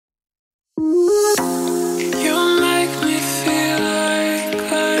Morning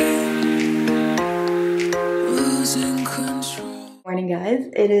guys,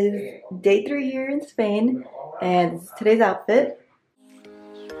 it is day 3 here in Spain and this is today's outfit.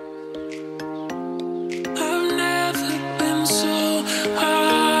 I've never been so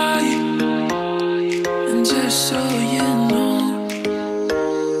high, and just so you know,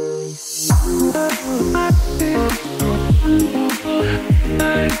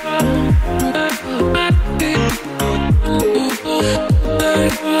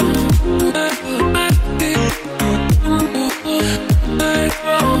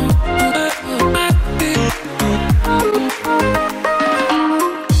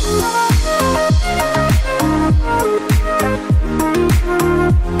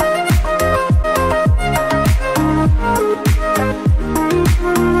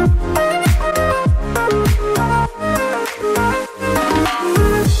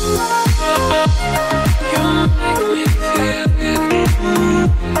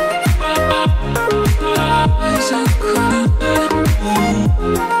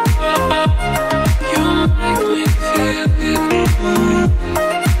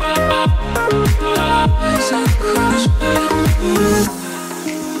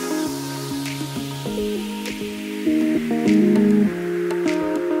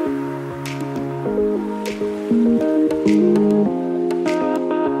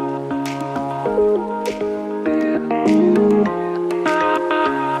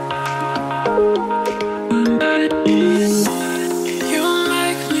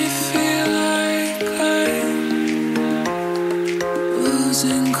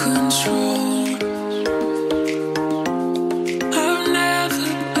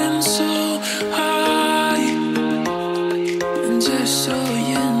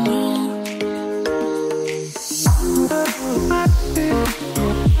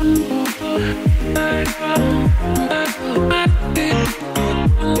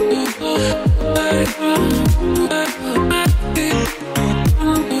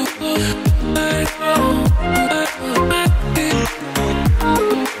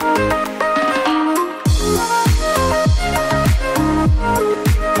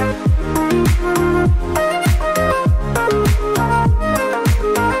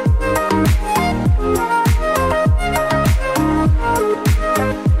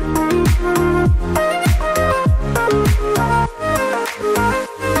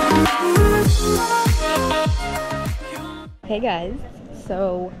 Hey guys,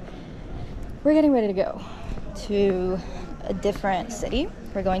 so we're getting ready to go to a different city.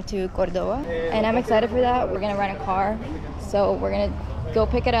 We're going to Cordoba and I'm excited for that. We're gonna rent a car, so we're gonna go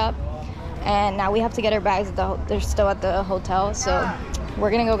pick it up, and now we have to get our bags. They're still at the hotel, so we're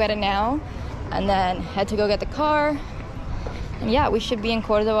gonna go get it now and then head to go get the car. And yeah, we should be in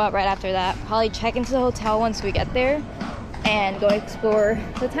Cordoba right after that. Probably check into the hotel once we get there and go explore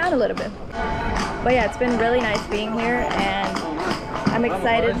the town a little bit. But yeah, it's been really nice being here and I'm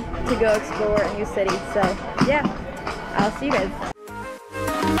excited to go explore a new city. So yeah, I'll see you guys.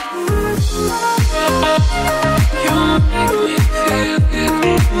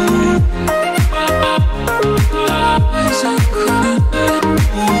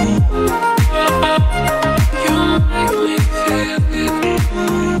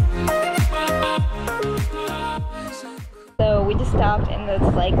 So we just stopped in this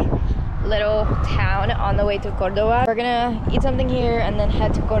like little town on the way to Cordoba. We're gonna eat something here and then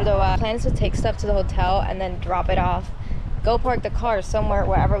head to Cordoba. Plan is to take stuff to the hotel and then drop it off, go park the car somewhere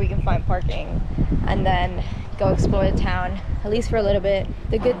wherever we can find parking, and then go explore the town, at least for a little bit.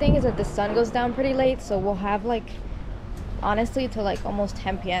 The good thing is that the sun goes down pretty late, so we'll have like honestly till like almost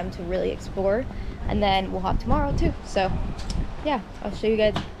 10 p.m. to really explore, and then we'll have tomorrow too. So yeah, I'll show you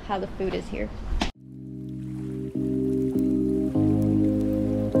guys how the food is here.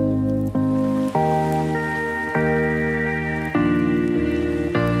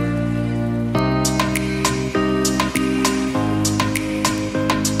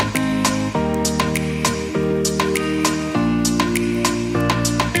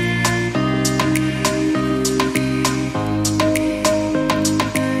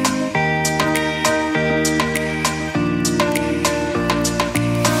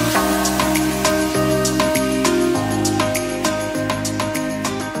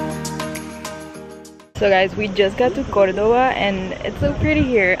 So guys, we just got to Cordoba and it's so pretty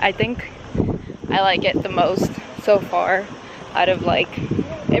here. I think I like it the most so far out of like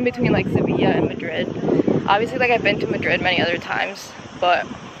in between like Sevilla and Madrid. Obviously like I've been to Madrid many other times, but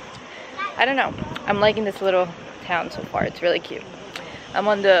I don't know. I'm liking this little town so far. It's really cute. I'm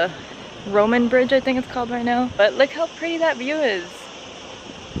on the Roman bridge, I think it's called right now. But look how pretty that view is.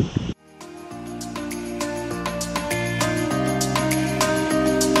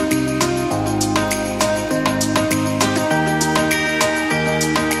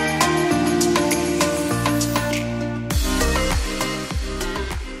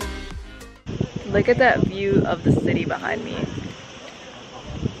 Look at that view of the city behind me.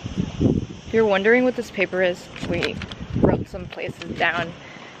 If you're wondering what this paper is, we wrote some places down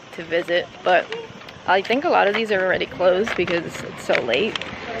to visit, but I think a lot of these are already closed because it's so late.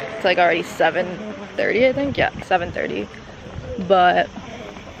 It's like already 7:30, I think. Yeah, 7:30. But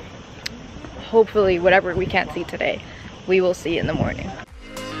hopefully whatever we can't see today, we will see in the morning.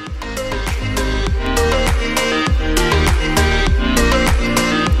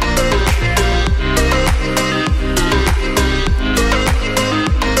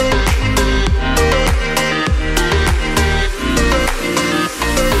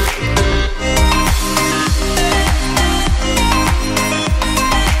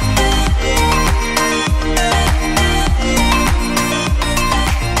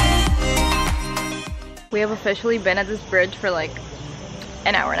 We have officially been at this bridge for like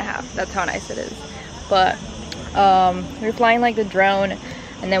an hour and a half. That's how nice it is. But we were flying like the drone,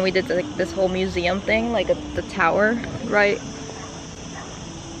 and then we did like this whole museum thing, like the tower right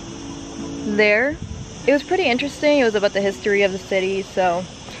there. It was pretty interesting. It was about the history of the city, so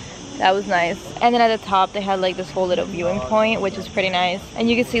that was nice. And then at the top they had like this whole little viewing point, which is pretty nice,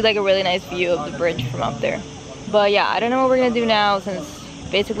 and you can see like a really nice view of the bridge from up there. But yeah, I don't know what we're gonna do now, since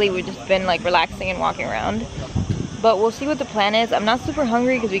basically we've just been like relaxing and walking around, but we'll see what the plan is. I'm not super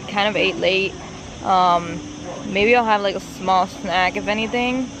hungry because we kind of ate late. Maybe I'll have like a small snack if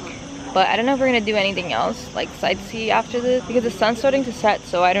anything, but I don't know if we're gonna do anything else like sightsee after this because the sun's starting to set,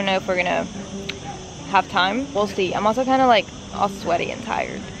 so I don't know if we're gonna have time. We'll see. I'm also kind of like all sweaty and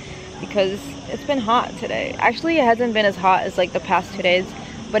tired because it's been hot today. Actually, it hasn't been as hot as like the past 2 days,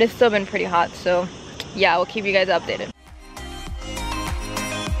 but it's still been pretty hot, so yeah, we'll keep you guys updated.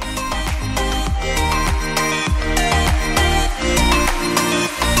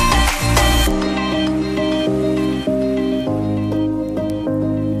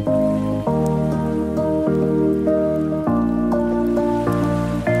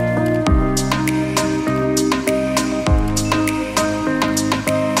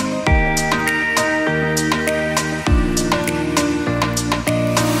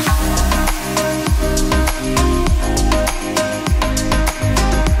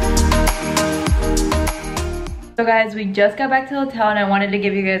 So guys, we just got back to the hotel and I wanted to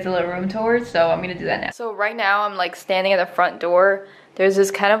give you guys a little room tour, so I'm gonna do that now. So right now I'm like standing at the front door. There's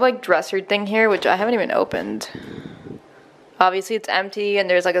this kind of like dresser thing here, which I haven't even opened. Obviously it's empty, and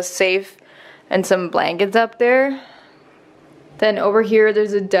there's like a safe and some blankets up there. Then over here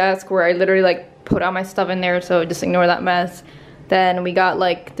there's a desk where I literally like put all my stuff in there, so just ignore that mess. Then we got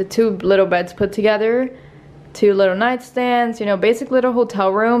like the 2 little beds put together, 2 little nightstands, you know, basic little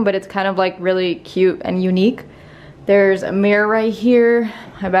hotel room, but it's kind of like really cute and unique. There's a mirror right here.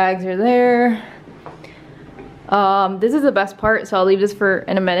 My bags are there. This is the best part, so I'll leave this for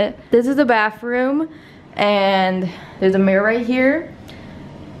in a minute. This is the bathroom, and there's a mirror right here.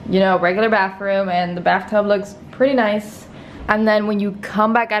 You know, regular bathroom, and the bathtub looks pretty nice. And then when you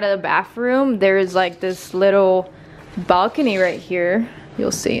come back out of the bathroom, there's like this little balcony right here.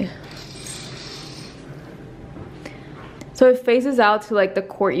 You'll see. So it faces out to like the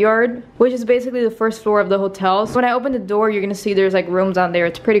courtyard, which is basically the first floor of the hotel. So when I open the door, you're gonna see there's like rooms on there.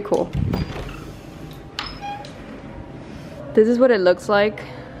 It's pretty cool. This is what it looks like.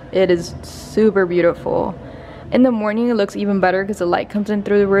 It is super beautiful. In the morning, it looks even better because the light comes in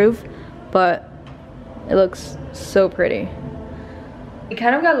through the roof, but it looks so pretty. We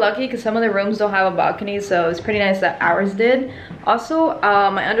kind of got lucky because some of the rooms don't have a balcony, so it's pretty nice that ours did. Also,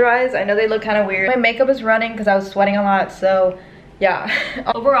 my under eyes, I know they look kind of weird. My makeup is running because I was sweating a lot, so yeah.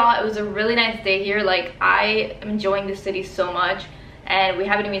 Overall, it was a really nice day here. Like, I am enjoying the city so much, and we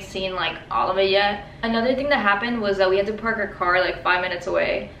haven't even seen like all of it yet. Another thing that happened was that we had to park our car like 5 minutes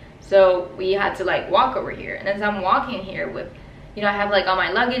away, so we had to like walk over here. And as I'm walking here with, you know, I have like all my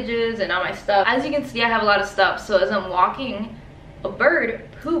luggages and all my stuff. As you can see, I have a lot of stuff, so as I'm walking, a bird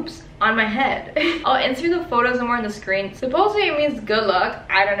poops on my head. I'll insert the photos somewhere on the screen. Supposedly it means good luck.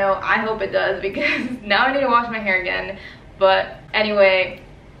 I don't know. I hope it does, because now I need to wash my hair again. But anyway,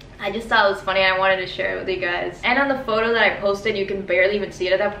 I just thought it was funny and I wanted to share it with you guys. And on the photo that I posted, you can barely even see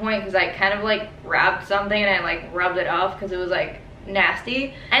it at that point because I kind of like grabbed something and I like rubbed it off because it was like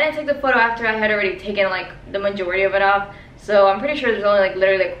nasty. And I took the photo after I had already taken like the majority of it off. So I'm pretty sure there's only like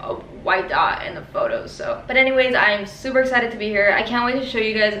literally like a white dot in the photos. So, but anyways, I'm super excited to be here. I can't wait to show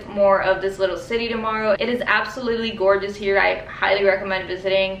you guys more of this little city tomorrow. It is absolutely gorgeous here. I highly recommend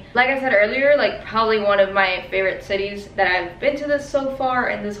visiting. Like I said earlier, like probably one of my favorite cities that I've been to this so far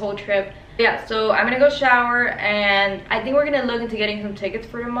in this whole trip. Yeah, so I'm gonna go shower, and I think we're gonna look into getting some tickets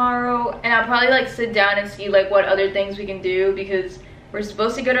for tomorrow, and I'll probably like sit down and see like what other things we can do, because we're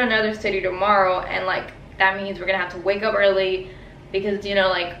supposed to go to another city tomorrow, and like that means we're gonna have to wake up early because, you know,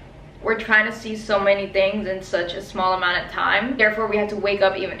 like we're trying to see so many things in such a small amount of time. Therefore, we have to wake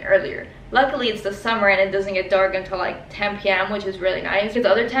up even earlier. Luckily, it's the summer and it doesn't get dark until like 10 p.m., which is really nice. Because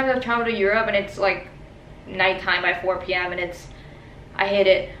other times I've traveled to Europe and it's like nighttime by 4 p.m. and I hate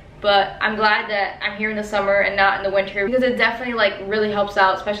it. But I'm glad that I'm here in the summer and not in the winter, because it definitely like really helps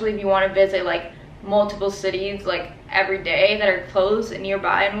out, especially if you want to visit like multiple cities like every day that are close and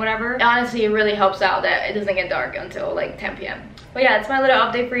nearby and whatever. Honestly, it really helps out that it doesn't get dark until like 10 p.m. But yeah, it's my little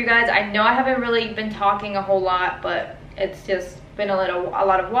update for you guys. I know I haven't really been talking a whole lot, but it's just been a lot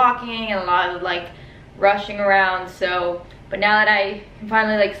of walking and a lot of like rushing around. So, but now that I can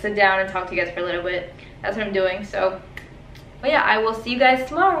finally like sit down and talk to you guys for a little bit, that's what I'm doing. So, but yeah, I will see you guys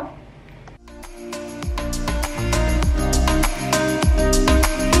tomorrow.